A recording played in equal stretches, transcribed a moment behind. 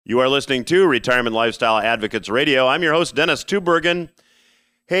You are listening to Retirement Lifestyle Advocates Radio. I'm your host, Dennis Tubergen.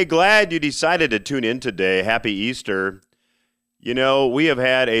 Hey, glad you decided to tune in today. Happy Easter. You know, we have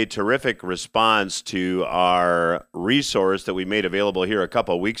had a terrific response to our resource that we made available here a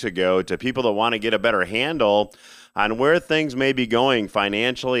couple of weeks ago to people that want to get a better handle on where things may be going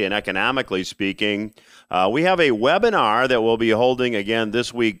financially and economically speaking. We have a webinar that we'll be holding again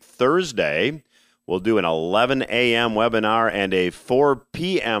this week, Thursday. We'll do an 11 a.m. webinar and a 4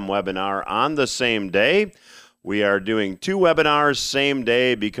 p.m. webinar on the same day. We are doing 2 webinars same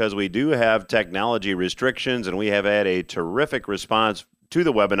day because we do have technology restrictions, and we have had a terrific response to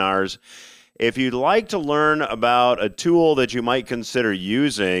the webinars. If you'd like to learn about a tool that you might consider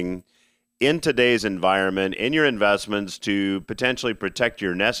using in today's environment, in your investments to potentially protect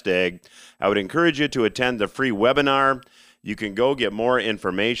your nest egg, I would encourage you to attend the free webinar. You can go get more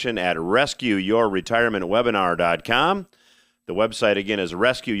information at rescueyourretirementwebinar.com. The website again is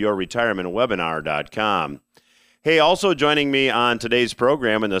rescueyourretirementwebinar.com. Hey, also joining me on today's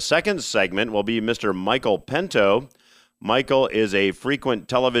program in the second segment will be Mr. Michael Pento. Michael is a frequent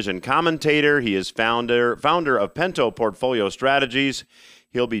television commentator. He is founder of Pento Portfolio Strategies.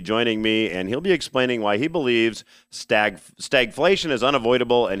 He'll be joining me, and he'll be explaining why he believes stagflation is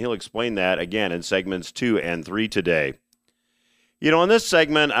unavoidable, and he'll explain that again in segments 2 and 3 today. You know, in this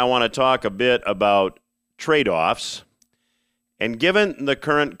segment, I want to talk a bit about trade-offs. And given the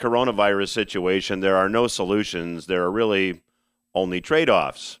current coronavirus situation, there are no solutions. There are really only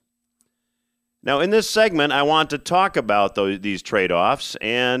trade-offs. Now, in this segment, I want to talk about these trade-offs,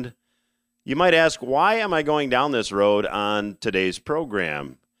 and you might ask, why am I going down this road on today's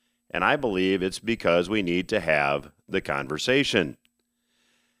program? And I believe it's because we need to have the conversation.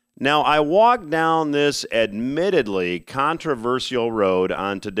 Now, I walk down this admittedly controversial road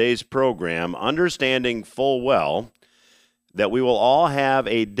on today's program, understanding full well that we will all have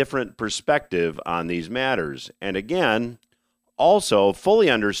a different perspective on these matters. And again, also fully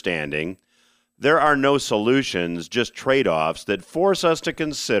understanding there are no solutions, just trade-offs that force us to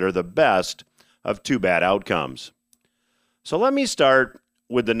consider the best of 2 bad outcomes. So let me start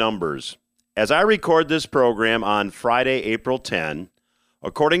with the numbers. As I record this program on Friday, April 10,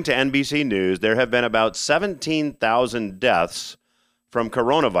 according to NBC News, there have been about 17,000 deaths from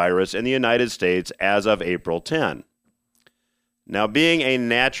coronavirus in the United States as of April 10. Now, being a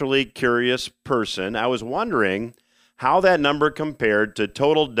naturally curious person, I was wondering how that number compared to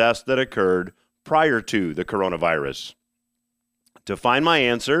total deaths that occurred prior to the coronavirus. To find my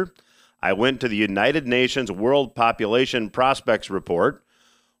answer, I went to the United Nations World Population Prospects Report,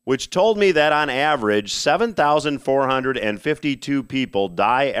 which told me that on average, 7,452 people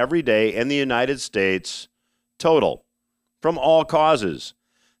die every day in the United States total from all causes.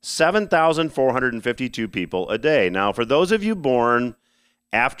 7,452 people a day. Now, for those of you born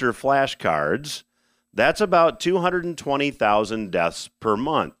after flashcards, that's about 220,000 deaths per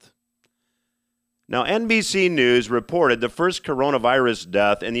month. Now, NBC News reported the first coronavirus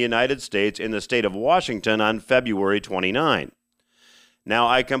death in the United States in the state of Washington on February 29. Now,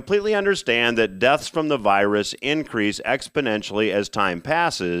 I completely understand that deaths from the virus increase exponentially as time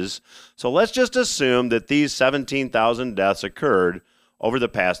passes, so let's just assume that these 17,000 deaths occurred over the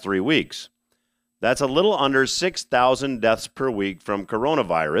past 3 weeks. That's a little under 6,000 deaths per week from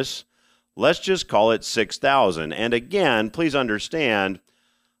coronavirus. Let's just call it 6,000. And again, please understand,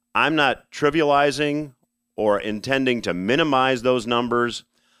 I'm not trivializing or intending to minimize those numbers.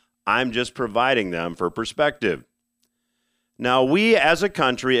 I'm just providing them for perspective. Now, we as a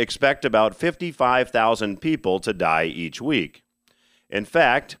country expect about 55,000 people to die each week. In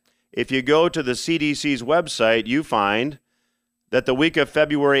fact, if you go to the CDC's website, you find that the week of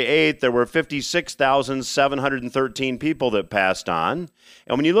February 8th, there were 56,713 people that passed on.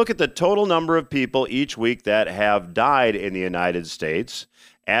 And when you look at the total number of people each week that have died in the United States,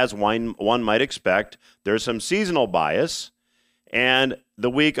 as one might expect, there's some seasonal bias. And the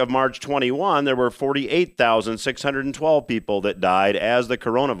week of March 21, there were 48,612 people that died as the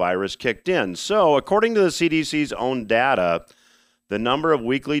coronavirus kicked in. So according to the CDC's own data, the number of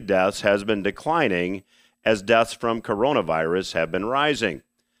weekly deaths has been declining as deaths from coronavirus have been rising.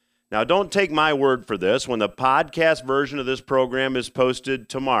 Now, don't take my word for this. When the podcast version of this program is posted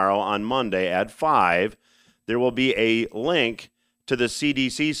tomorrow on Monday at 5, there will be a link to the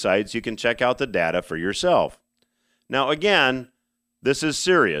CDC sites. You can check out the data for yourself. Now, again, this is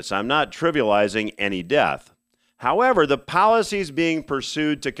serious. I'm not trivializing any death. However, the policies being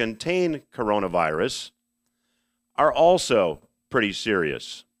pursued to contain coronavirus are also pretty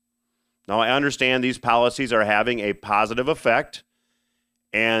serious. Now, I understand these policies are having a positive effect,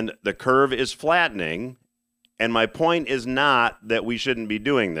 and the curve is flattening, And my point is not that we shouldn't be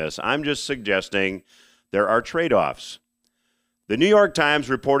doing this. I'm just suggesting there are trade-offs. The New York Times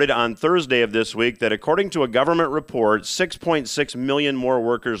reported on Thursday of this week that according to a government report, 6.6 million more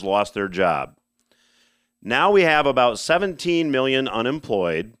workers lost their job. Now we have about 17 million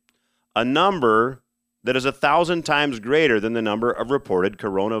unemployed, a number that is 1,000 times greater than the number of reported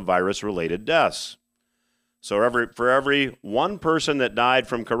coronavirus-related deaths. So for every one person that died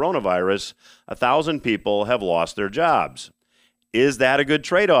from coronavirus, 1,000 people have lost their jobs. Is that a good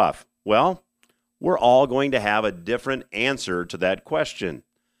trade-off? Well, we're all going to have a different answer to that question.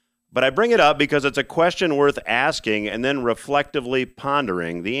 But I bring it up because it's a question worth asking and then reflectively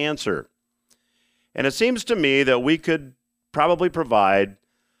pondering the answer. And it seems to me that we could probably provide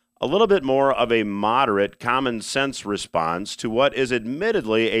a little bit more of a moderate, common sense response to what is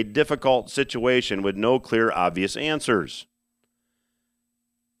admittedly a difficult situation with no clear, obvious answers.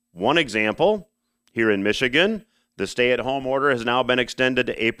 One example, here in Michigan, the stay-at-home order has now been extended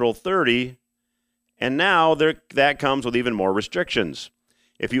to April 30, and now that comes with even more restrictions.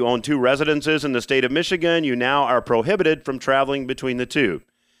 If you own 2 residences in the state of Michigan, you now are prohibited from traveling between the two.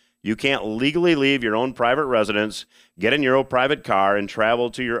 You can't legally leave your own private residence, get in your own private car, and travel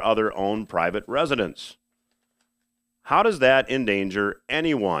to your other own private residence. How does that endanger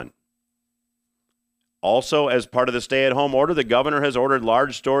anyone? Also, as part of the stay-at-home order, the governor has ordered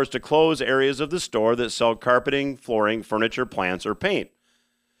large stores to close areas of the store that sell carpeting, flooring, furniture, plants, or paint.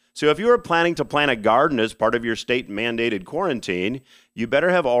 So if you are planning to plant a garden as part of your state-mandated quarantine, you better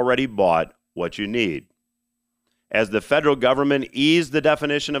have already bought what you need. As the federal government eased the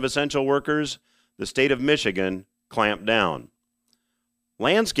definition of essential workers, the state of Michigan clamped down.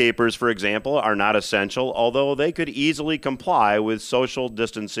 Landscapers, for example, are not essential, although they could easily comply with social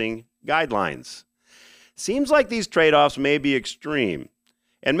distancing guidelines. Seems like these trade-offs may be extreme,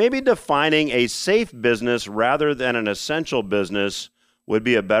 and maybe defining a safe business rather than an essential business would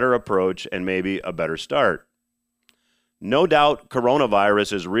be a better approach and maybe a better start. No doubt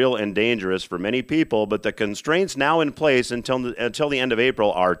coronavirus is real and dangerous for many people, but the constraints now in place until the end of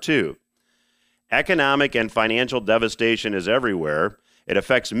April are too. Economic and financial devastation is everywhere. It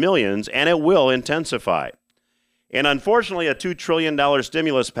affects millions, and it will intensify. And unfortunately, a $2 trillion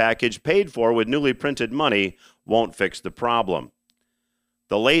stimulus package paid for with newly printed money won't fix the problem.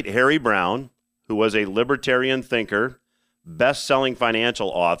 The late Harry Browne, who was a libertarian thinker, best-selling financial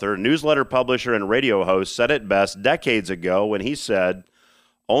author, newsletter publisher, and radio host, said it best decades ago when he said,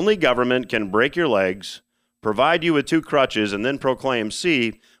 "Only government can break your legs, provide you with 2 crutches, and then proclaim,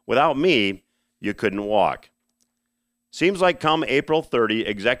 'See, without me, you couldn't walk.'" Seems like come April 30,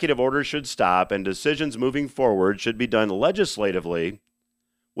 executive orders should stop and decisions moving forward should be done legislatively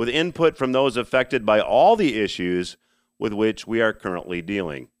with input from those affected by all the issues with which we are currently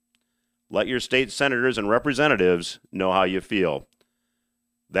dealing. Let your state senators and representatives know how you feel.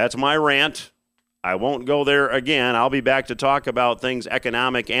 That's my rant. I won't go there again. I'll be back to talk about things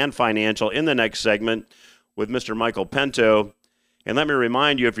economic and financial in the next segment with Mr. Michael Pento. And let me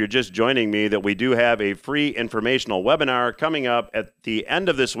remind you, if you're just joining me, that we do have a free informational webinar coming up at the end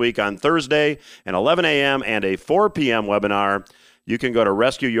of this week on Thursday at 11 a.m. and a 4 p.m. webinar. You can go to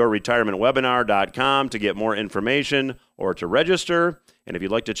rescueyourretirementwebinar.com to get more information or to register. And if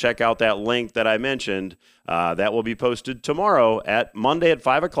you'd like to check out that link that I mentioned, that will be posted tomorrow at Monday at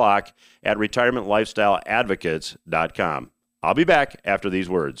 5 o'clock at retirementlifestyleadvocates.com. I'll be back after these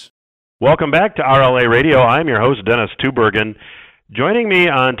words. Welcome back to RLA Radio. I'm your host, Dennis Tubergen. Joining me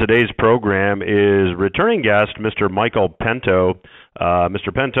on today's program is returning guest, Mr. Michael Pento. Mr.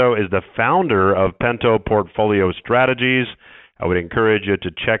 Pento is the founder of Pento Portfolio Strategies. I would encourage you to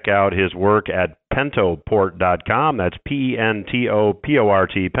check out his work at pentoport.com. That's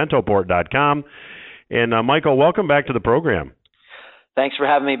Pentoport, pentoport.com. And Michael, welcome back to the program. Thanks for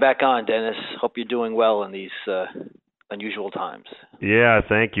having me back on, Dennis. Hope you're doing well in these unusual times. Yeah,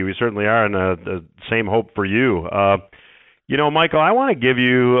 thank you. We certainly are, and the same hope for you. Michael, I want to give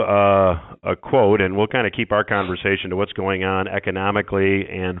you a quote, and we'll kind of keep our conversation to what's going on economically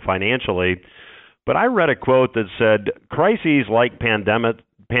and financially. But I read a quote that said, "Crises like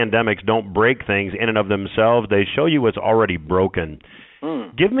pandemics don't break things in and of themselves. They show you what's already broken."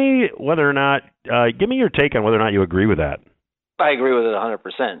 Give me your take on whether or not you agree with that. I agree with it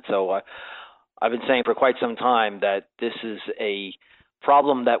 100%. So I've been saying for quite some time that this is a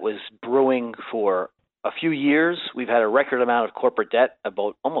problem that was brewing for a few years. We've had a record amount of corporate debt,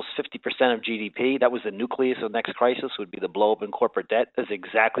 about almost 50% of GDP. That was the nucleus of the next crisis, would be the blow-up in corporate debt. That's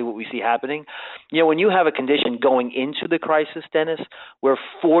exactly what we see happening. When you have a condition going into the crisis, Dennis, where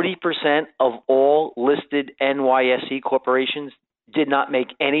 40% of all listed NYSE corporations did not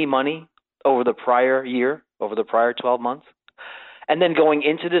make any money over the prior year, over the prior 12 months. And then going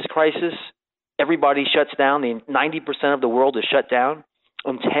into this crisis, everybody shuts down. 90% of the world is shut down.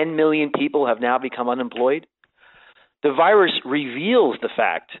 10 million people have now become unemployed. The virus reveals the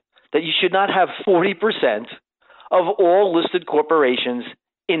fact that you should not have 40% of all listed corporations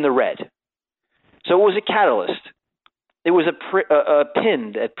in the red. So it was a catalyst. It was a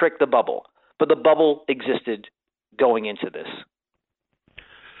pin that pricked the bubble, but the bubble existed going into this.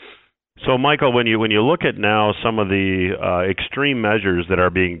 So, Michael, when you look at now some of the extreme measures that are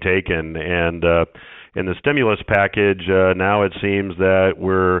being taken, and in the stimulus package, now it seems that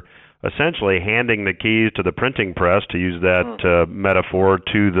we're essentially handing the keys to the printing press, to use that metaphor,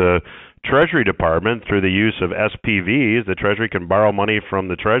 to the Treasury Department through the use of SPVs. The Treasury can borrow money from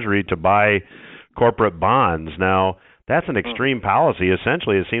the Treasury to buy corporate bonds. Now, that's an extreme policy.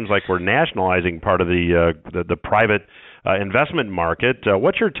 Essentially, it seems like we're nationalizing part of the private investment market.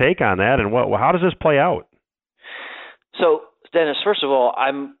 What's your take on that, and how does this play out? So, Dennis, first of all,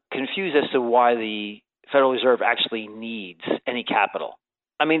 I'm confused as to why the Federal Reserve actually needs any capital.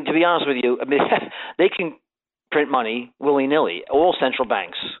 I mean, to be honest with you, they can print money willy-nilly. All central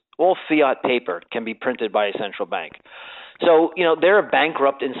banks, all fiat paper can be printed by a central bank. So, they're a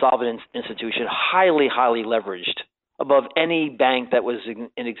bankrupt, insolvent institution, highly, highly leveraged above any bank that was in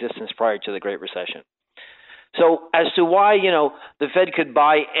existence prior to the Great Recession. So as to why, the Fed could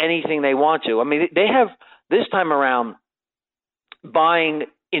buy anything they want to, I mean, they have this time around buying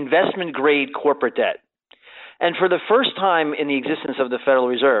investment-grade corporate debt. And for the first time in the existence of the Federal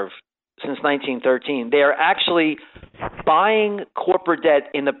Reserve since 1913, they are actually buying corporate debt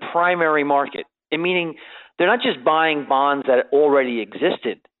in the primary market, meaning they're not just buying bonds that already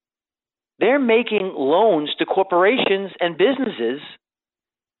existed. They're making loans to corporations and businesses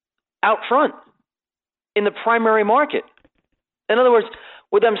out front in the primary market. In other words,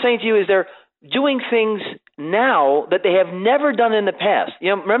 what I'm saying to you is they're doing things now that they have never done in the past.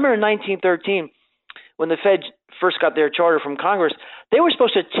 Remember in 1913, when the Fed first got their charter from Congress, they were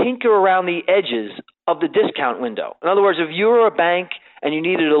supposed to tinker around the edges of the discount window. In other words, if you were a bank and you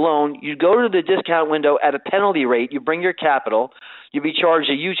needed a loan, you'd go to the discount window at a penalty rate, you bring your capital, you'd be charged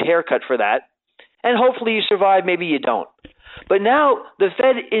a huge haircut for that, and hopefully you survive, maybe you don't. But now the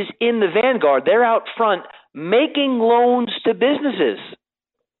Fed is in the vanguard. They're out front making loans to businesses.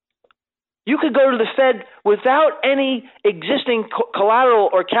 You could go to the Fed without any existing collateral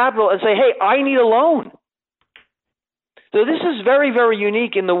or capital and say, hey, I need a loan. So this is very, very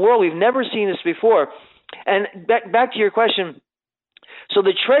unique in the world. We've never seen this before. And back to your question. So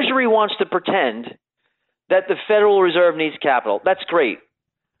the Treasury wants to pretend that the Federal Reserve needs capital. That's great.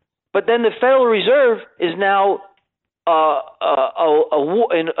 But then the Federal Reserve is now an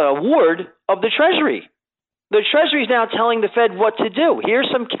ward of the Treasury. The Treasury is now telling the Fed what to do. Here's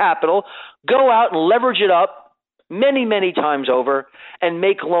some capital. Go out and leverage it up many, many times over and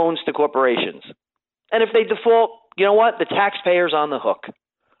make loans to corporations. And if they default, you know what? The taxpayer's on the hook.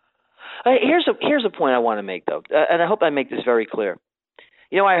 Here's a point I want to make, though, and I hope I make this very clear.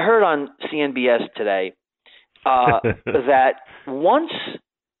 I heard on CNBC today that once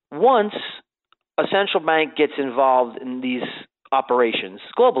a central bank gets involved in these operations,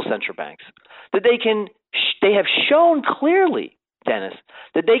 global central banks, that they have shown clearly, Dennis,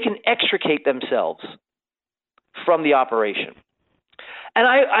 that they can extricate themselves from the operation. And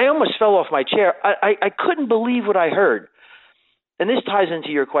I almost fell off my chair. I couldn't believe what I heard. And this ties into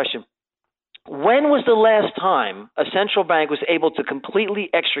your question. When was the last time a central bank was able to completely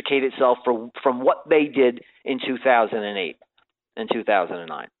extricate itself from what they did in 2008 and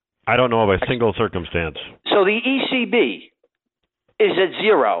 2009? I don't know of a single circumstance. So the ECB is at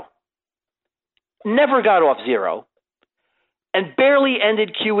zero, never got off zero, and barely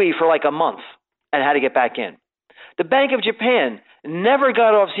ended QE for like a month and had to get back in. The Bank of Japan never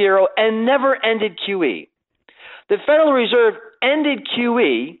got off zero and never ended QE. The Federal Reserve ended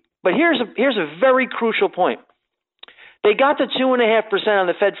QE, but here's a very crucial point. They got to 2.5% on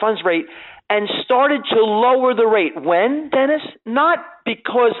the Fed funds rate and started to lower the rate. When, Dennis? Not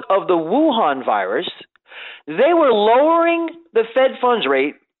because of the Wuhan virus. They were lowering the Fed funds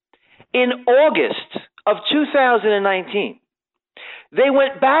rate in August of 2019. They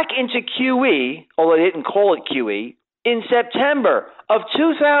went back into QE, although they didn't call it QE, in September of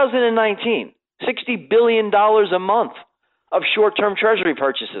 2019. $60 billion a month of short-term Treasury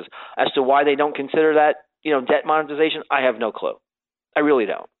purchases. As to why they don't consider that, debt monetization, I have no clue. I really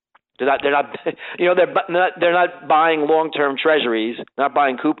don't. They're not buying long-term Treasuries, not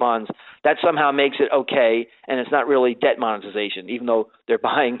buying coupons. That somehow makes it okay, and it's not really debt monetization, even though they're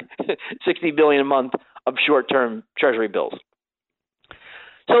buying $60 billion a month of short-term Treasury bills.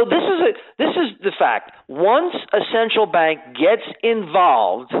 So this is the fact. Once a central bank gets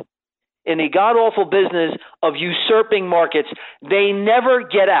involved in the god-awful business of usurping markets, they never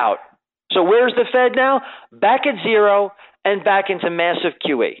get out. So where's the Fed now? Back at zero and back into massive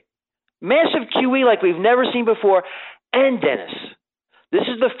QE. Massive QE like we've never seen before. And Dennis, this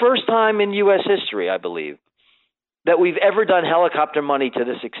is the first time in U.S. history, I believe, that we've ever done helicopter money to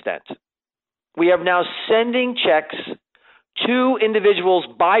this extent. We are now sending checks to individuals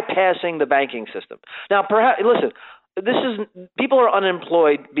bypassing the banking system. Now, perhaps, listen, people are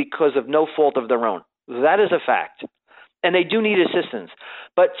unemployed because of no fault of their own. That is a fact. And they do need assistance.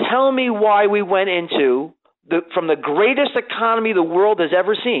 But tell me why we went into, from the greatest economy the world has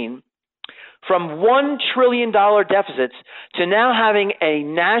ever seen, from $1 trillion deficits to now having a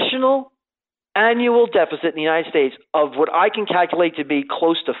national annual deficit in the United States of what I can calculate to be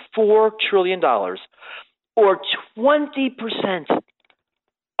close to $4 trillion, or 20%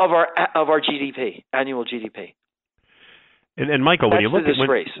 of our GDP, annual GDP. And Michael, when you look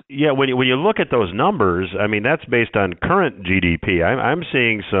when you look at those numbers, I mean that's based on current GDP. I'm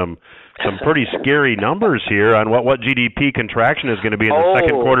seeing some pretty scary numbers here on what GDP contraction is going to be in the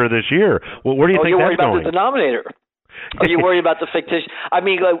second quarter of this year. Well, where do you think that's going? You're worried about the denominator. Are you worried about the fictitious? I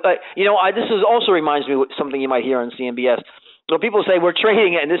mean, this also reminds me of something you might hear on CNBS. So people say we're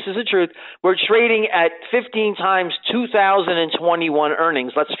trading, and this is the truth, we're trading at 15 times 2021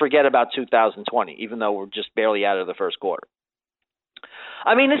 earnings. Let's forget about 2020, even though we're just barely out of the first quarter.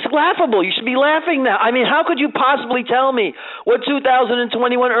 I mean, it's laughable. You should be laughing now. I mean, how could you possibly tell me what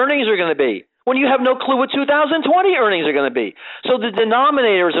 2021 earnings are going to be when you have no clue what 2020 earnings are going to be? So the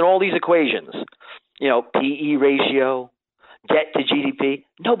denominators in all these equations, PE ratio, debt to GDP,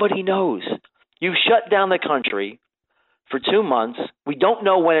 nobody knows. You've shut down the country for 2 months. We don't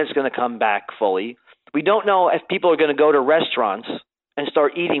know when it's going to come back fully. We don't know if people are going to go to restaurants and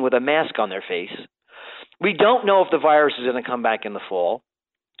start eating with a mask on their face. We don't know if the virus is going to come back in the fall.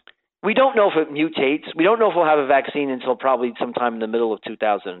 We don't know if it mutates. We don't know if we'll have a vaccine until probably sometime in the middle of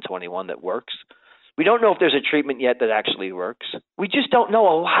 2021 that works. We don't know if there's a treatment yet that actually works. We just don't know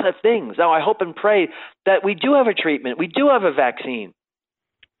a lot of things. Now, I hope and pray that we do have a treatment. We do have a vaccine.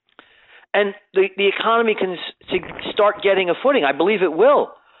 And the economy can start getting a footing. I believe it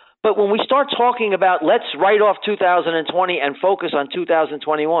will. But when we start talking about let's write off 2020 and focus on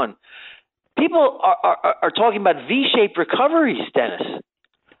 2021, people are talking about V-shaped recoveries, Dennis.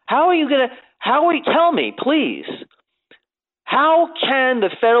 Tell me, please, how can the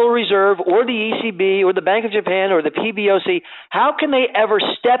Federal Reserve or the ECB or the Bank of Japan or the PBOC, how can they ever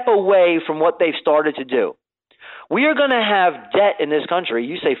step away from what they've started to do? We are going to have debt in this country.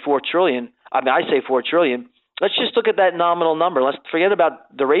 You say $4 trillion. I mean, I say $4 trillion. Let's just look at that nominal number. Let's forget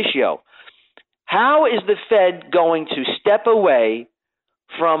about the ratio. How is the Fed going to step away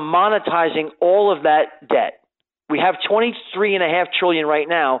from monetizing all of that debt? We have $23.5 trillion right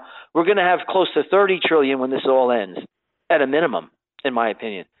now. We're going to have close to $30 trillion when this all ends, at a minimum, in my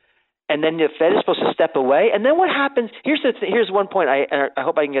opinion. And then the Fed is supposed to step away. And then what happens? Here's one point. I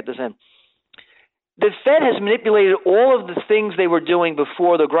hope I can get this in. The Fed has manipulated all of the things they were doing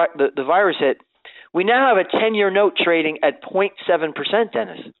before the virus hit. We now have a 10-year note trading at 0.7%,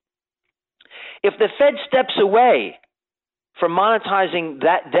 Dennis. If the Fed steps away from monetizing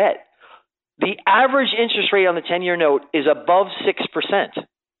that debt, the average interest rate on the 10-year note is above 6%,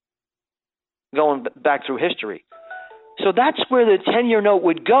 going back through history. So that's where the 10-year note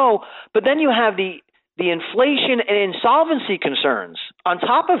would go. But then you have the inflation and insolvency concerns on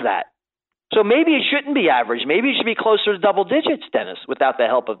top of that. So maybe it shouldn't be average. Maybe it should be closer to double digits, Dennis, without the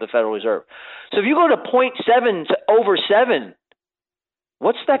help of the Federal Reserve. So if you go to 0.7 to over 7,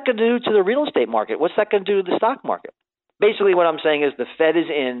 what's that going to do to the real estate market? What's that going to do to the stock market? Basically what I'm saying is the Fed is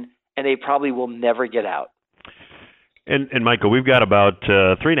in, and they probably will never get out. And Michael, we've got about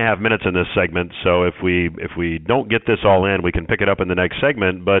 3.5 minutes in this segment, so if we don't get this all in, we can pick it up in the next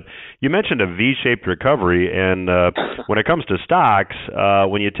segment. But you mentioned a V-shaped recovery, and when it comes to stocks,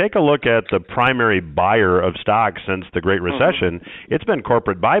 when you take a look at the primary buyer of stocks since the Great Recession, it's been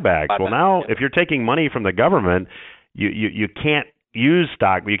corporate buybacks. Well, now if you're taking money from the government, you can't use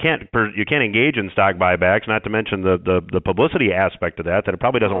stock. You can't engage in stock buybacks. Not to mention the publicity aspect of that it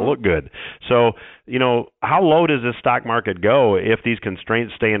probably doesn't look good. So how low does this stock market go if these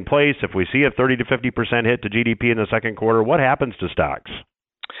constraints stay in place? If we see a 30 to 50% hit to GDP in the second quarter, what happens to stocks?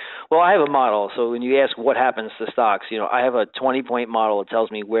 Well, I have a model. So when you ask what happens to stocks, I have a 20-point model that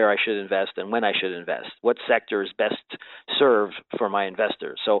tells me where I should invest and when I should invest, what sector is best served for my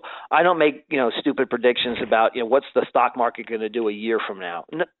investors. So I don't make, stupid predictions about, what's the stock market going to do a year from now.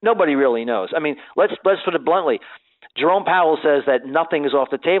 Nobody really knows. I mean, let's put it bluntly. Jerome Powell says that nothing is off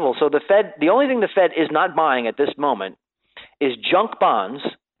the table. So the only thing the Fed is not buying at this moment is junk bonds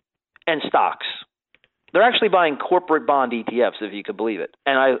and stocks. They're actually buying corporate bond ETFs, if you could believe it.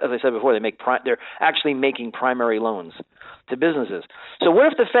 And as I said before, they're actually making primary loans to businesses. So what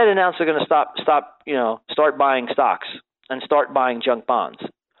if the Fed announced they're going to start buying stocks and start buying junk bonds?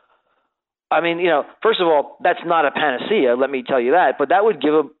 I mean, first of all, that's not a panacea, let me tell you that, but that would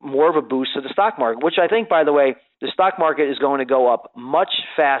give more of a boost to the stock market, which I think, by the way, the stock market is going to go up much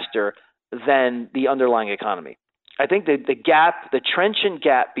faster than the underlying economy. I think the trenchant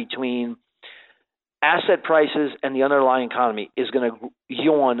gap between asset prices and the underlying economy is going to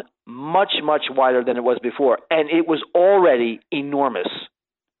yawn much, much wider than it was before. And it was already enormous,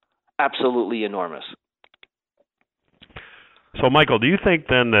 absolutely enormous. So, Michael, do you think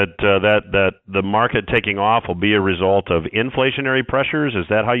then that the market taking off will be a result of inflationary pressures? Is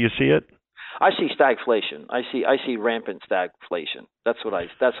that how you see it? I see stagflation. I see rampant stagflation. That's what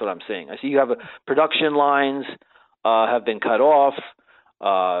I'm seeing. I see you have production lines have been cut off.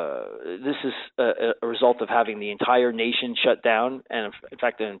 This is a result of having the entire nation shut down, and in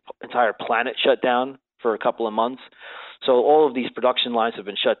fact, the entire planet shut down for a couple of months. So all of these production lines have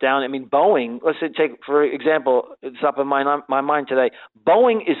been shut down. I mean, Boeing, let's say, take, for example, it's up in my mind today.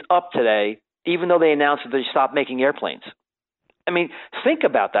 Boeing is up today, even though they announced that they stopped making airplanes. I mean, think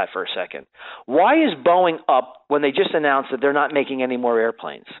about that for a second. Why is Boeing up when they just announced that they're not making any more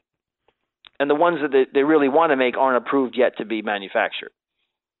airplanes? And the ones that they really want to make aren't approved yet to be manufactured.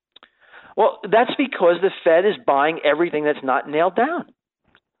 Well, that's because the Fed is buying everything that's not nailed down.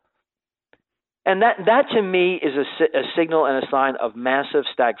 And that to me is a signal and a sign of massive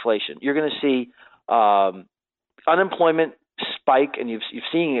stagflation. You're going to see unemployment spike, and you've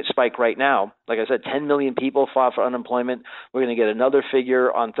seen it spike right now. Like I said, 10 million people filed for unemployment. We're going to get another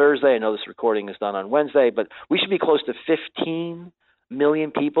figure on Thursday. I know this recording is done on Wednesday, but we should be close to 15 million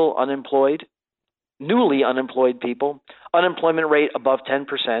people unemployed, newly unemployed people, unemployment rate above 10%.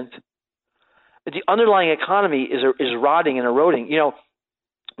 The underlying economy is rotting and eroding.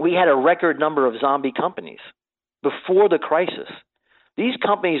 We had a record number of zombie companies before the crisis. These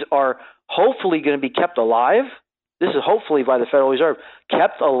companies are hopefully going to be kept alive. This is hopefully by the Federal Reserve,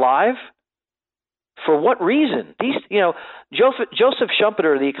 kept alive. For what reason? Joseph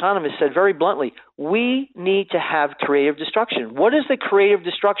Schumpeter, the economist, said very bluntly, we need to have creative destruction. What is the creative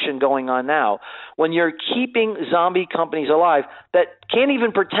destruction going on now when you're keeping zombie companies alive that can't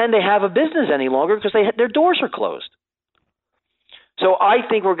even pretend they have a business any longer because their doors are closed? So I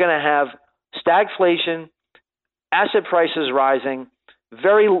think we're going to have stagflation, asset prices rising,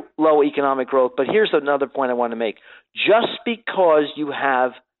 very low economic growth. But here's another point I want to make. Just because you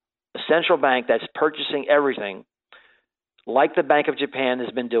have a central bank that's purchasing everything, like the Bank of Japan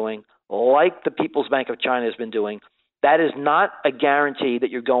has been doing, like the People's Bank of China has been doing, that is not a guarantee that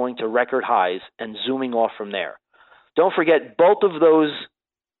you're going to record highs and zooming off from there. Don't forget, both of those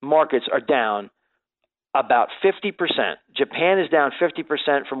markets are down about 50%. Japan is down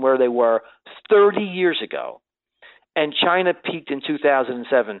 50% from where they were 30 years ago. And China peaked in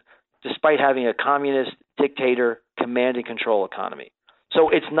 2007, despite having a communist dictator command and control economy. So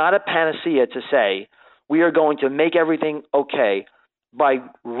it's not a panacea to say we are going to make everything okay by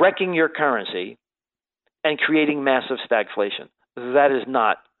wrecking your currency and creating massive stagflation. That is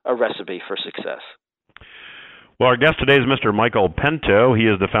not a recipe for success. Well, our guest today is Mr. Michael Pento. He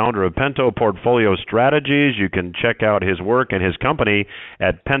is the founder of Pento Portfolio Strategies. You can check out his work and his company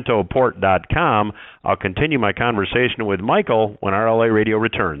at pentoport.com. I'll continue my conversation with Michael when RLA Radio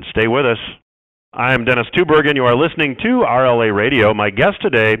returns. Stay with us. I'm Dennis Tubergen. You are listening to RLA Radio. My guest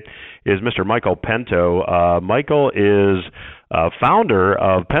today is Mr. Michael Pento. Michael is founder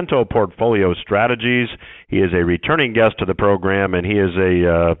of Pento Portfolio Strategies. He is a returning guest to the program, and he is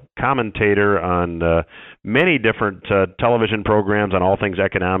a commentator on many different television programs on all things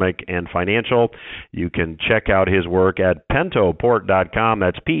economic and financial. You can check out his work at pentoport.com.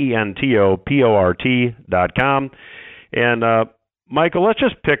 That's pentoport.com. And Michael, let's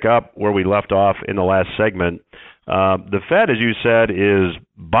just pick up where we left off in the last segment. The Fed, as you said, is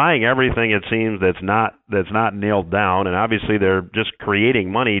buying everything, it seems, that's not nailed down, and obviously they're just creating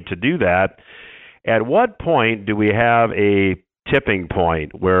money to do that. At what point do we have a tipping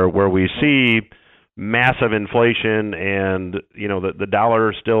point where we see massive inflation and the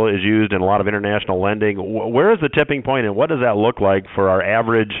dollar still is used in a lot of international lending? Where is the tipping point, and what does that look like for our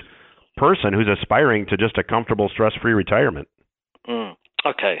average person who's aspiring to just a comfortable, stress-free retirement?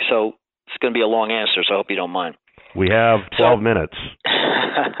 Okay, so it's going to be a long answer, so I hope you don't mind. We have 12 minutes.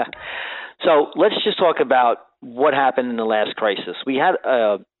 So let's just talk about what happened in the last crisis. We had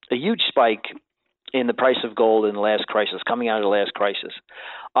a huge spike in the price of gold in the last crisis, coming out of the last crisis.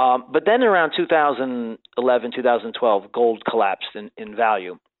 But then around 2011, 2012, gold collapsed in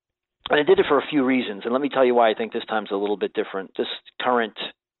value. And it did it for a few reasons. And let me tell you why I think this time's a little bit different. This current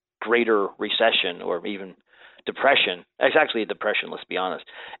greater recession or even depression, it's actually a depression, let's be honest,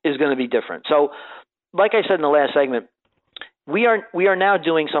 is going to be different. So like I said in the last segment, we are now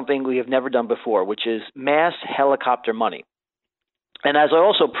doing something we have never done before, which is mass helicopter money. And as I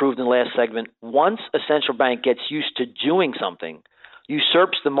also proved in the last segment, once a central bank gets used to doing something,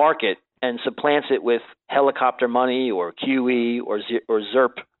 usurps the market and supplants it with helicopter money or QE or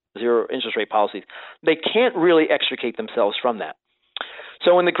ZIRP, zero interest rate policies, they can't really extricate themselves from that.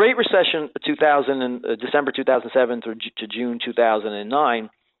 So in the Great Recession, December 2007 through to June 2009,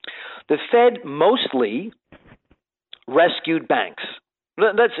 the Fed mostly rescued banks.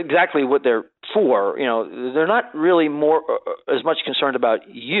 That's exactly what they're for. You know, they're not really as much concerned about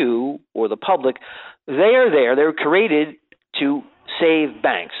you or the public. They are there. They were created to save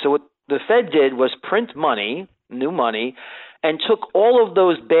banks. So what the Fed did was print money, new money, and took all of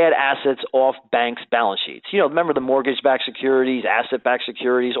those bad assets off banks' balance sheets. You know, remember the mortgage-backed securities, asset-backed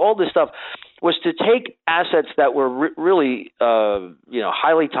securities, all this stuff was to take assets that were really,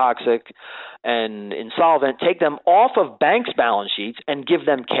 highly toxic and insolvent, take them off of banks' balance sheets and give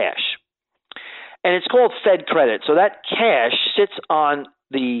them cash. And it's called Fed credit. So that cash sits on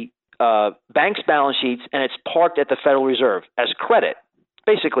the bank's balance sheets and it's parked at the Federal Reserve as credit,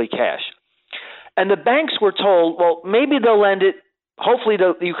 basically cash. And the banks were told, well, maybe they'll lend it. Hopefully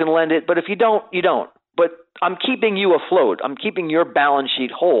you can lend it. But if you don't, you don't. But I'm keeping you afloat. I'm keeping your balance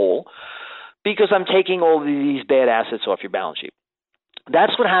sheet whole because I'm taking all these bad assets off your balance sheet.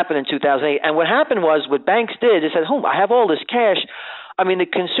 That's what happened in 2008. And what happened was what banks did, they said, I have all this cash. I mean, the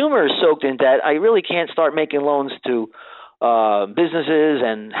consumer is soaked in debt. I really can't start making loans to businesses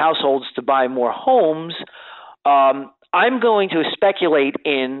and households to buy more homes. I'm going to speculate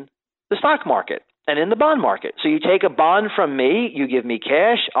in the stock market and in the bond market. So you take a bond from me, you give me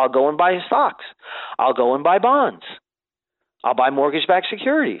cash, I'll go and buy stocks. I'll go and buy bonds. I'll buy mortgage-backed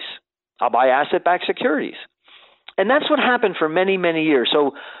securities. I'll buy asset-backed securities. And that's what happened for many, many years.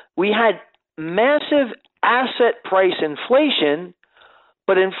 So we had massive asset price inflation,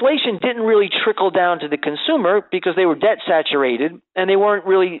 but inflation didn't really trickle down to the consumer because they were debt saturated and they weren't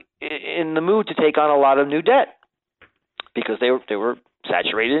really in the mood to take on a lot of new debt because they were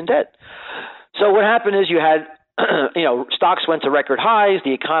saturated in debt. So what happened is you had, stocks went to record highs.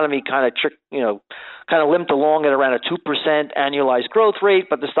 The economy kind of limped along at around a 2% annualized growth rate,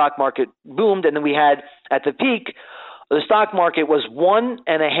 but the stock market boomed. And then we had, at the peak, the stock market was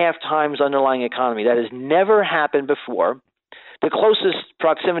 1.5 times underlying economy. That has never happened before. The closest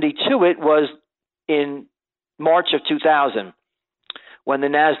proximity to it was in March of 2000, when the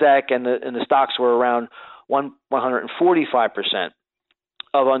NASDAQ and the stocks were around 145%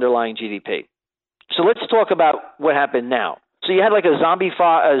 of underlying GDP. So let's talk about what happened now. So you had like a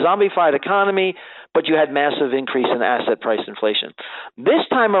zombified economy, but you had massive increase in asset price inflation. This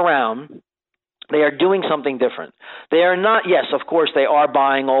time around, they are doing something different. They are not, yes, of course, they are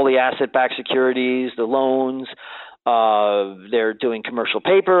buying all the asset-backed securities, the loans. They're doing commercial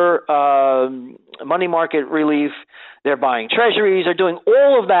paper, money market relief. They're buying treasuries. They're doing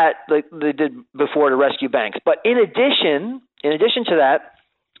all of that like they did before to rescue banks. But in addition to that,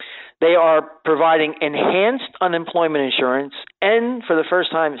 they are providing enhanced unemployment insurance and, for the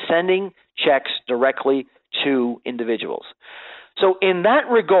first time, sending checks directly to individuals. So in that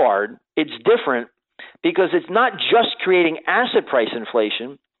regard, it's different because it's not just creating asset price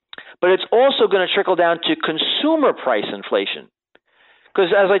inflation, but it's also going to trickle down to consumer price inflation.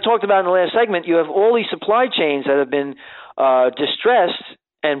 Because as I talked about in the last segment, you have all these supply chains that have been distressed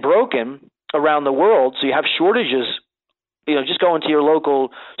and broken around the world. So you have shortages. Just go into your local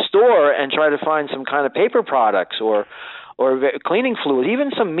store and try to find some kind of paper products or cleaning fluid,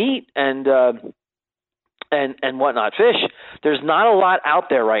 even some meat and whatnot, fish. There's not a lot out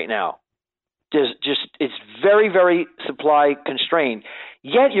there right now. It's very, very supply constrained.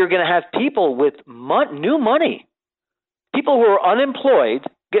 Yet you're going to have people with new money, people who are unemployed.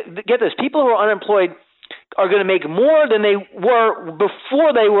 Get this: people who are unemployed are going to make more than they were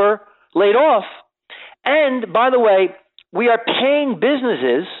before they were laid off. And by the way, we are paying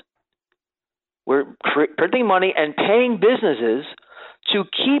businesses, we're printing money and paying businesses to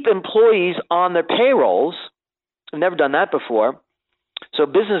keep employees on their payrolls. I've never done that before. So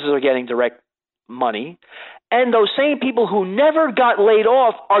businesses are getting direct money. And those same people who never got laid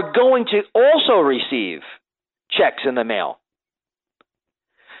off are going to also receive checks in the mail.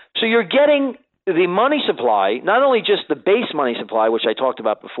 So you're getting the money supply, not only just the base money supply, which I talked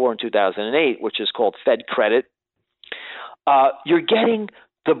about before in 2008, which is called Fed credit, you're getting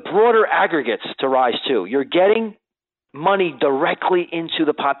the broader aggregates to rise too. You're getting money directly into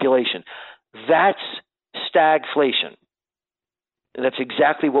the population. That's stagflation. That's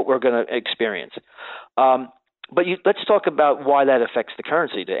exactly what we're going to experience. But let's talk about why that affects the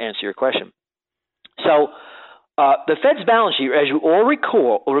currency to answer your question. So the Fed's balance sheet, as you all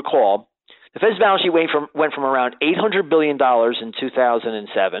recall, the Fed's balance sheet went from around $800 billion in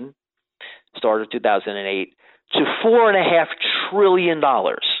 2007, start of 2008, to $4.5 trillion.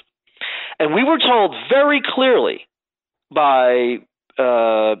 And we were told very clearly by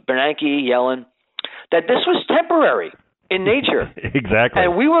Bernanke, Yellen, that this was temporary in nature. Exactly.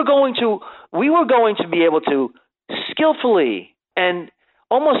 And we were going to be able to skillfully and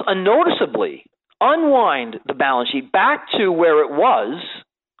almost unnoticeably unwind the balance sheet back to where it was,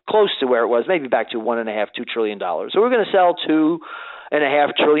 close to where it was, maybe back to $1.5, $2 trillion. So we're going to sell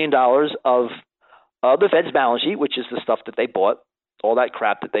 $2.5 trillion of the Fed's balance sheet, which is the stuff that they bought, all that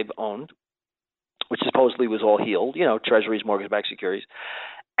crap that they've owned, which supposedly was all healed, treasuries, mortgage-backed securities.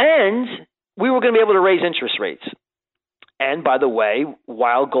 And we were going to be able to raise interest rates. And by the way,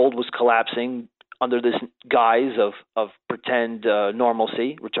 while gold was collapsing under this guise of pretend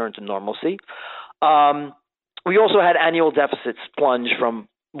normalcy, return to normalcy, we also had annual deficits plunge from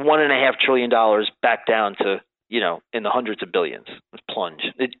 $1.5 trillion back down to, in the hundreds of billions. Plunge.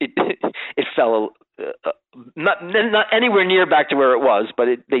 It fell not anywhere near back to where it was, but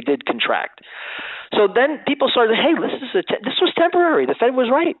they did contract. So then people started, hey, this was temporary. The Fed was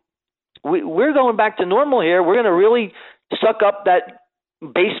right. We're going back to normal here. We're going to really suck up that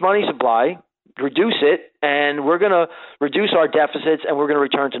base money supply, reduce it, and we're going to reduce our deficits, and we're going to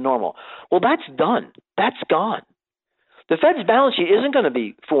return to normal. Well, that's done. That's gone. The Fed's balance sheet isn't going to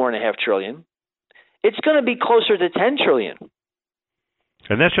be $4.5 trillion. It's going to be closer to $10 trillion.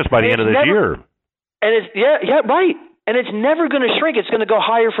 And that's just by the end of this year. And it's right. And it's never going to shrink. It's going to go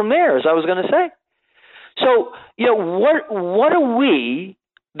higher from there, as I was going to say. So, what are we,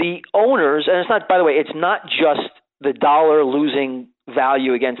 the owners, and it's not, by the way, it's not just the dollar losing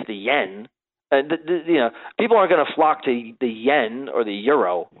value against the yen. People aren't going to flock to the yen or the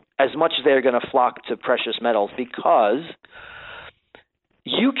euro as much as they're going to flock to precious metals, because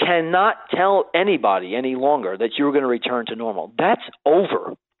you cannot tell anybody any longer that you're going to return to normal. That's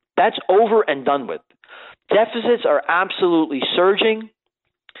over. That's over and done with. Deficits are absolutely surging.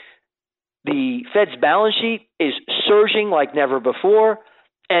 The Fed's balance sheet is surging like never before,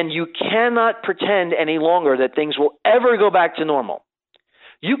 and you cannot pretend any longer that things will ever go back to normal.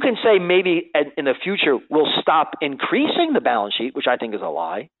 You can say maybe in the future we'll stop increasing the balance sheet, which I think is a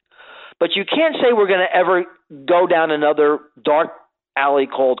lie, but you can't say we're going to ever go down another dark alley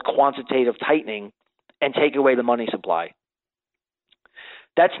called quantitative tightening and take away the money supply.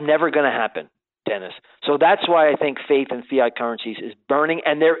 That's never going to happen, Dennis. So that's why I think faith in fiat currencies is burning.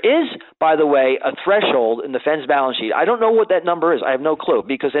 And there is, by the way, a threshold in the Fed's balance sheet. I don't know what that number is. I have no clue,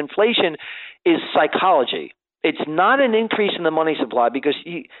 because inflation is psychology. It's not an increase in the money supply, because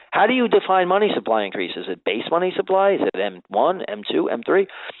how do you define money supply increase? Is it base money supply? Is it M1, M2, M3?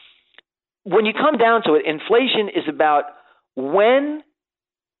 When you come down to it, inflation is about when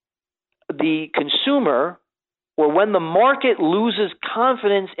the consumer or when the market loses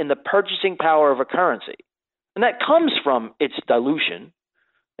confidence in the purchasing power of a currency. And that comes from its dilution.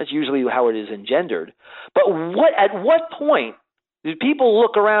 That's usually how it is engendered. But at what point do people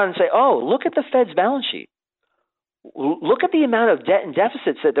look around and say, oh, look at the Fed's balance sheet. Look at the amount of debt and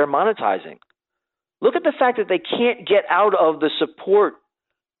deficits that they're monetizing. Look at the fact that they can't get out of the supporting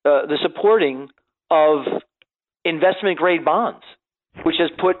of investment-grade bonds, which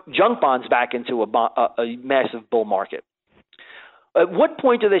has put junk bonds back into a massive bull market. At what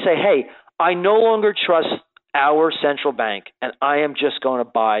point do they say, hey, I no longer trust our central bank, and I am just going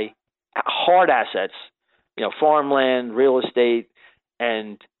to buy hard assets, farmland, real estate,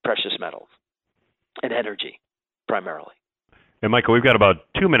 and precious metals and energy primarily? And Michael, we've got about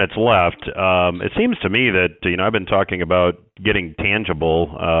 2 minutes left. It seems to me that, I've been talking about getting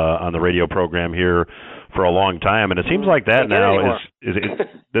tangible on the radio program here for a long time, and it seems like that now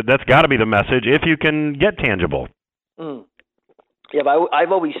that's got to be the message, if you can get tangible. Yeah, but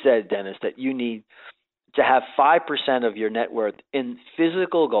I've always said, Dennis, that you need to have 5% of your net worth in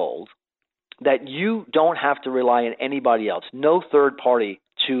physical gold, that you don't have to rely on anybody else, no third party,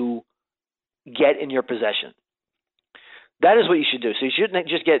 to get in your possession. That is what you should do. So you shouldn't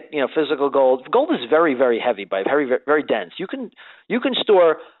just get physical gold. Gold is very, very heavy, very, very dense. You can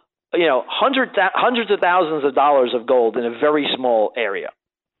store hundreds of thousands of dollars of gold in a very small area.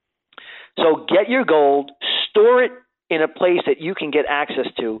 So get your gold, store it in a place that you can get access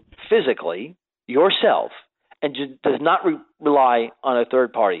to physically yourself, and does not rely on a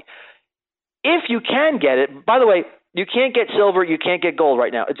third party. If you can get it, by the way, you can't get silver, you can't get gold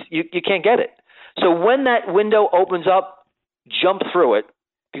right now. You can't get it. So when that window opens up, jump through it,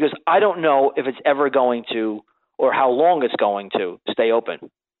 because I don't know if it's ever going to, or how long it's going to stay open.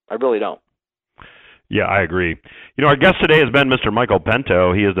 I really don't. Yeah, I agree. Our guest today has been Mr. Michael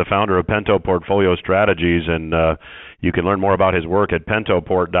Pento. He is the founder of Pento Portfolio Strategies, and you can learn more about his work at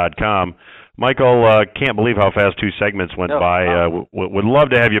pentoport.com. Michael, can't believe how fast 2 segments went by. Would love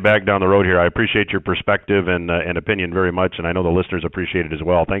to have you back down the road here. I appreciate your perspective and opinion very much, and I know the listeners appreciate it as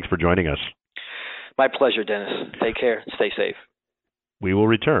well. Thanks for joining us. My pleasure, Dennis. Take care. Stay safe. We will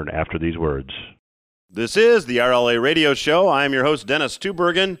return after these words. This is the RLA Radio Show. I'm your host, Dennis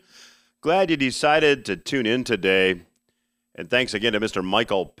Tubergen. Glad you decided to tune in today. And thanks again to Mr.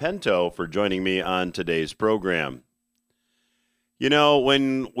 Michael Pento for joining me on today's program.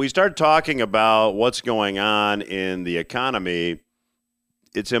 When we start talking about what's going on in the economy,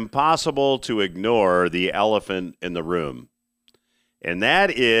 it's impossible to ignore the elephant in the room. And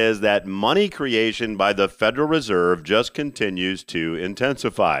that is that money creation by the Federal Reserve just continues to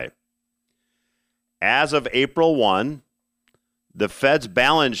intensify. As of April 1, the Fed's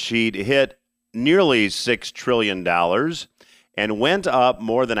balance sheet hit nearly $6 trillion and went up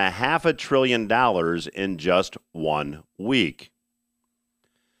more than $500 billion in just 1 week.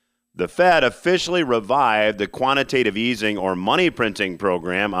 The Fed officially revived the quantitative easing or money printing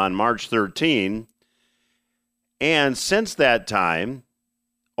program on March 13, and since that time,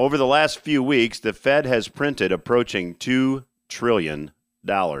 over the last few weeks, the Fed has printed approaching $2 trillion.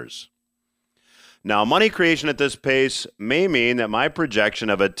 Now, money creation at this pace may mean that my projection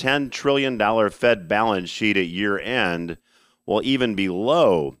of a $10 trillion Fed balance sheet at year end will even be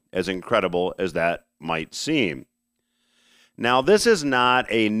low, as incredible as that might seem. Now, this is not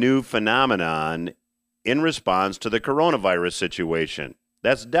a new phenomenon in response to the coronavirus situation.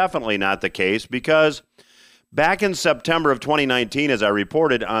 That's definitely not the case because back in September of 2019, as I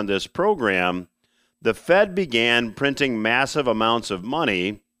reported on this program, the Fed began printing massive amounts of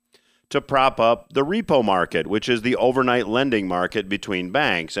money to prop up the repo market, which is the overnight lending market between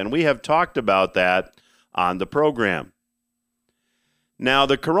banks. And we have talked about that on the program. Now,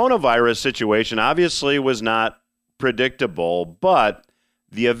 the coronavirus situation obviously was not predictable, but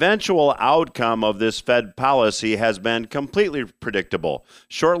the eventual outcome of this Fed policy has been completely predictable.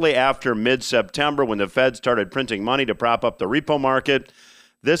 Shortly after mid-September, when the Fed started printing money to prop up the repo market,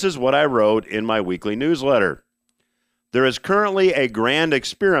 this is what I wrote in my weekly newsletter. There is currently a grand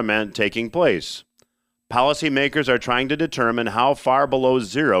experiment taking place. Policymakers are trying to determine how far below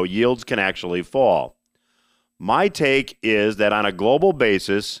zero yields can actually fall. My take is that on a global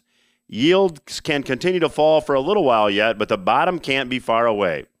basis, yields can continue to fall for a little while yet, but the bottom can't be far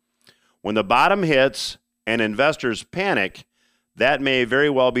away. When the bottom hits and investors panic, that may very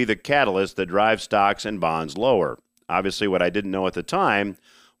well be the catalyst that drives stocks and bonds lower. Obviously, what I didn't know at the time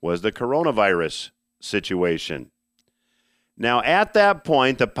was the coronavirus situation. Now, at that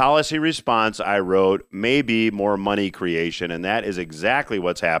point, the policy response I wrote may be more money creation, and that is exactly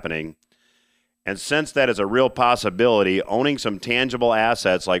what's happening. And since that is a real possibility, owning some tangible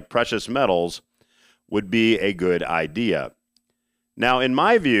assets like precious metals would be a good idea. Now, in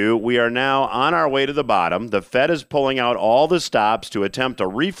my view, we are now on our way to the bottom. The Fed is pulling out all the stops to attempt to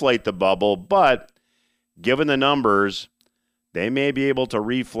reflate the bubble, but given the numbers, they may be able to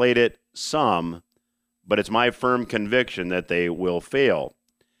reflate it some, but it's my firm conviction that they will fail.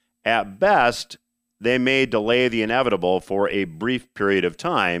 At best, they may delay the inevitable for a brief period of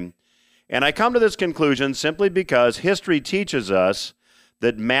time. And I come to this conclusion simply because history teaches us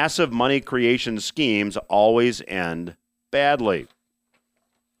that massive money creation schemes always end badly.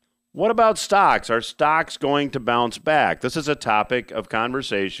 What about stocks? Are stocks going to bounce back? This is a topic of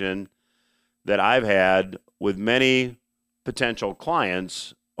conversation that I've had with many potential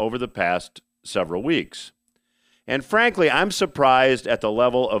clients over the past several weeks. And frankly, I'm surprised at the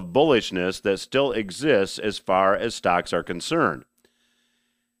level of bullishness that still exists as far as stocks are concerned.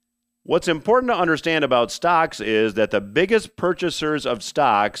 What's important to understand about stocks is that the biggest purchasers of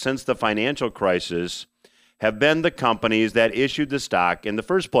stock since the financial crisis have been the companies that issued the stock in the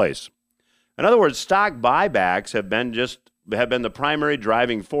first place. In other words, stock buybacks have been the primary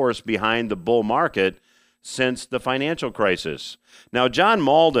driving force behind the bull market since the financial crisis. Now, John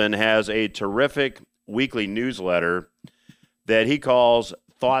Malden has a terrific weekly newsletter that he calls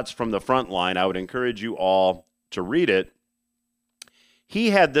Thoughts from the Frontline. I would encourage you all to read it.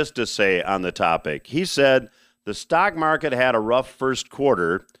 He had this to say on the topic. He said, the stock market had a rough first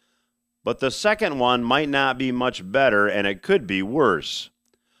quarter, But the second one might not be much better, and it could be worse.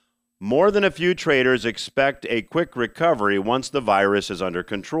 More than a few traders expect a quick recovery once the virus is under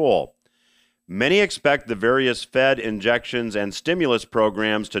control. Many expect the various Fed injections and stimulus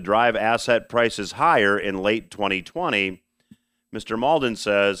programs to drive asset prices higher in late 2020. Mr. Malden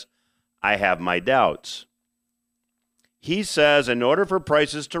says, I have my doubts. He says in order for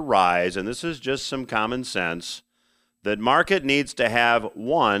prices to rise, and this is just some common sense, that market needs to have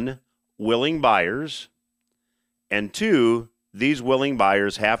 1, willing buyers, and 2, these willing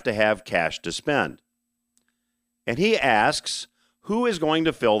buyers have to have cash to spend. And he asks, who is going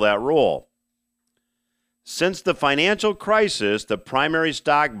to fill that role? Since the financial crisis, the primary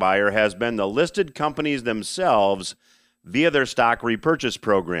stock buyer has been the listed companies themselves via their stock repurchase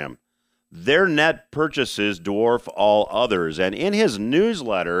program. Their net purchases dwarf all others. And in his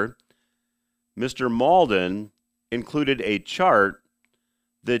newsletter, Mr. Malden included a chart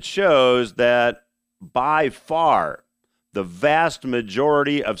that shows that by far the vast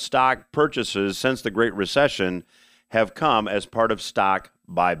majority of stock purchases since the Great Recession have come as part of stock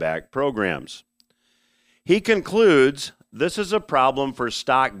buyback programs. He concludes this is a problem for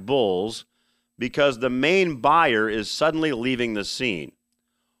stock bulls because the main buyer is suddenly leaving the scene.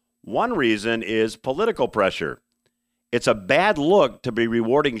 One reason is political pressure. It's a bad look to be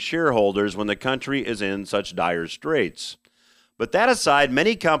rewarding shareholders when the country is in such dire straits. But that aside,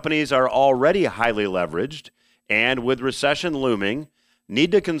 many companies are already highly leveraged and, with recession looming,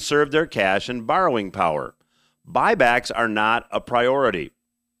 need to conserve their cash and borrowing power. Buybacks are not a priority.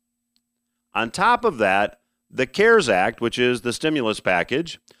 On top of that, the CARES Act, which is the stimulus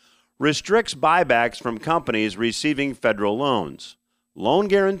package, restricts buybacks from companies receiving federal loans, loan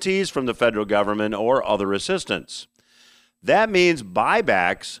guarantees from the federal government, or other assistance. That means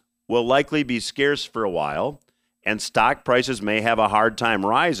buybacks will likely be scarce for a while, and stock prices may have a hard time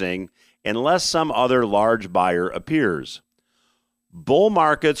rising unless some other large buyer appears. Bull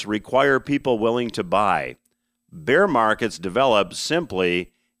markets require people willing to buy. Bear markets develop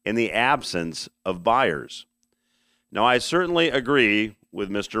simply in the absence of buyers. Now, I certainly agree with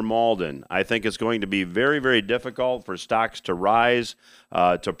Mr. Malden. I think it's going to be very, very difficult for stocks to rise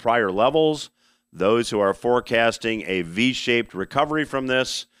to prior levels. Those who are forecasting a V-shaped recovery from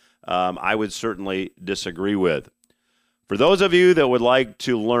this, I would certainly disagree with. For those of you that would like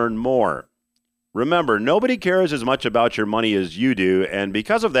to learn more, remember, nobody cares as much about your money as you do, and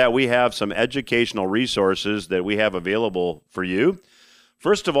because of that, we have some educational resources that we have available for you.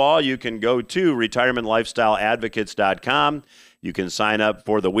 First of all, you can go to retirementlifestyleadvocates.com. You can sign up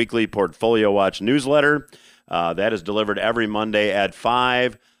for the weekly Portfolio Watch newsletter. That is delivered every Monday at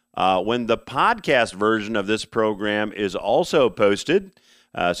 5. When the podcast version of this program is also posted,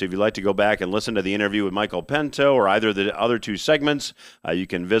 so if you'd like to go back and listen to the interview with Michael Pento or either of the other two segments, you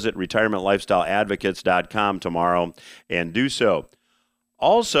can visit retirementlifestyleadvocates.com tomorrow and do so.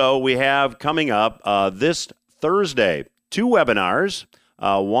 Also, we have coming up this Thursday 2 webinars,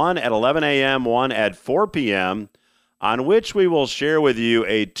 one at 11 a.m., one at 4 p.m., on which we will share with you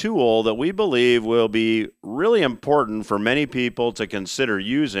a tool that we believe will be really important for many people to consider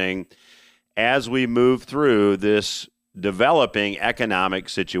using as we move through this developing economic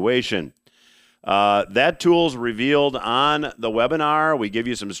situation. That tool's revealed on the webinar. We give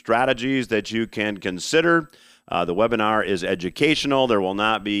you some strategies that you can consider. The webinar is educational. There will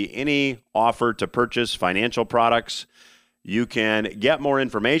not be any offer to purchase financial products. You can get more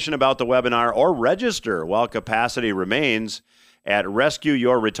information about the webinar or register while capacity remains at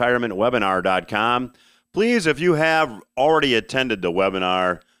rescueyourretirementwebinar.com. Please, if you have already attended the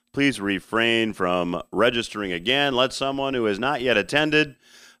webinar, please refrain from registering again. Let someone who has not yet attended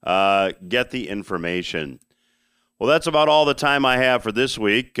get the information. Well, that's about all the time I have for this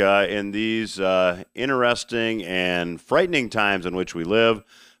week in these interesting and frightening times in which we live.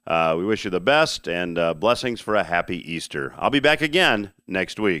 We wish you the best and blessings for a happy Easter. I'll be back again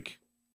next week.